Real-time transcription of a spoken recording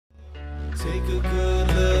Take a good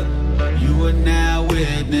look, you are now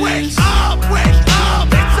witness. Wake up,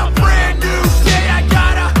 it's a brand new day. I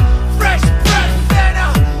got a fresh breath and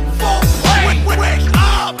a full plate. Wake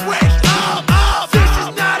up, this is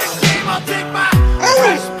not a game. I'll take my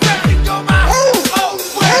fresh breath and go my own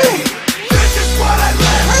way. This is what I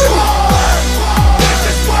live for. This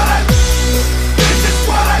is what I live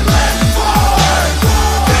for.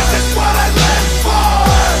 This is what I live for.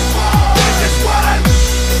 This is what I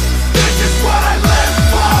live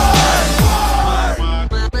for.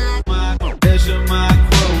 Measure my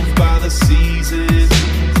growth by the seasons.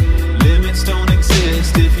 Limits don't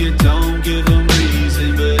exist if you don't give them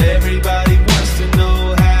reason. But everybody wants to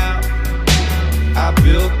know how I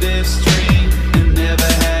built this dream and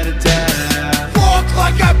never